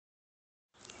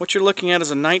What you're looking at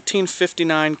is a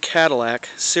 1959 Cadillac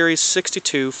Series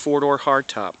 62 four-door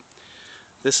hardtop.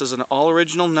 This is an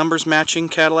all-original numbers matching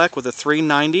Cadillac with a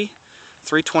 390,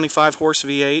 325 horse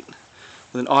V8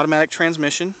 with an automatic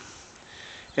transmission.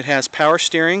 It has power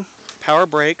steering, power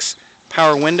brakes,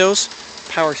 power windows,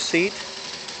 power seat,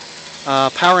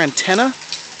 power antenna,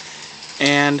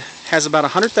 and has about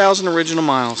 100,000 original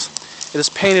miles. It is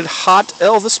painted hot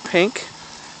Elvis pink.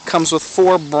 Comes with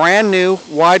 4 brand new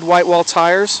wide white wall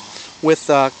tires with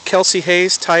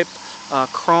Kelsey-Hayes type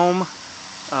chrome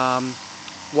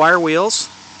wire wheels.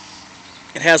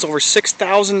 It has over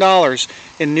 $6,000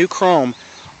 in new chrome.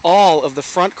 All of the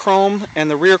front chrome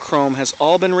and the rear chrome has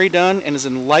all been redone and is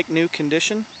in like new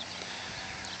condition.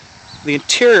 The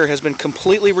interior has been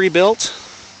completely rebuilt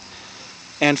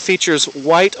and features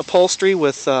white upholstery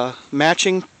with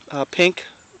matching pink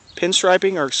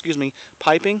pinstriping, or excuse me,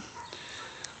 piping.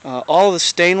 All of the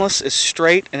stainless is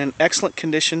straight and in excellent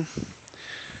condition.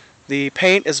 The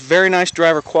paint is very nice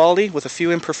driver quality with a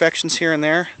few imperfections here and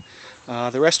there.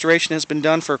 The restoration has been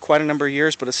done for quite a number of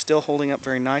years, but it's still holding up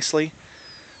very nicely.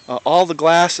 All the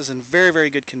glass is in very,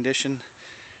 very good condition.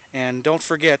 And don't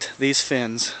forget these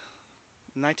fins.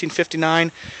 In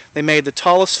 1959, they made the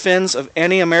tallest fins of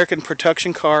any American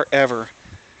production car ever.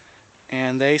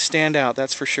 And they stand out,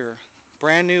 that's for sure.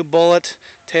 Brand new bullet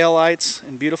taillights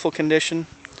in beautiful condition.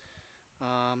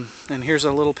 And here's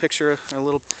a little picture, a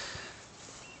little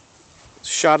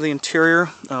shot of the interior.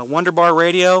 Wonder Bar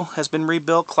radio has been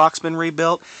rebuilt, clock's been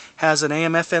rebuilt, has an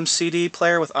AM/FM CD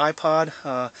player with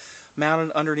iPod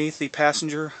mounted underneath the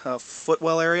passenger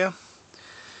footwell area.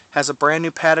 Has a brand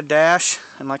new padded dash,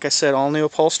 and like I said, all new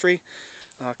upholstery.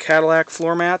 Cadillac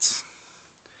floor mats.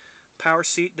 Power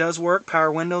seat does work,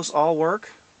 power windows all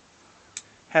work.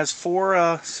 Has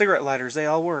 4 cigarette lighters, they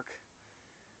all work.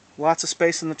 Lots of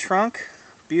space in the trunk.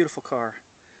 Beautiful car.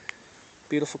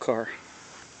 Beautiful car.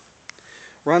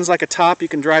 Runs like a top. You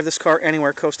can drive this car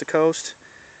anywhere, coast to coast.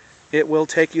 It will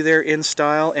take you there in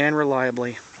style and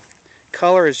reliably.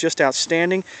 Color is just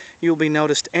outstanding. You will be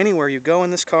noticed anywhere you go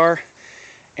in this car,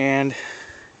 and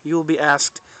you will be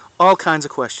asked all kinds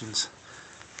of questions.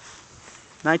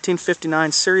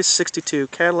 1959 Series 62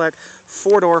 Cadillac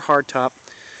 4-door hardtop.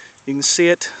 You can see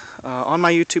it on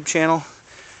my YouTube channel.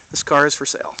 This car is for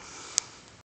sale.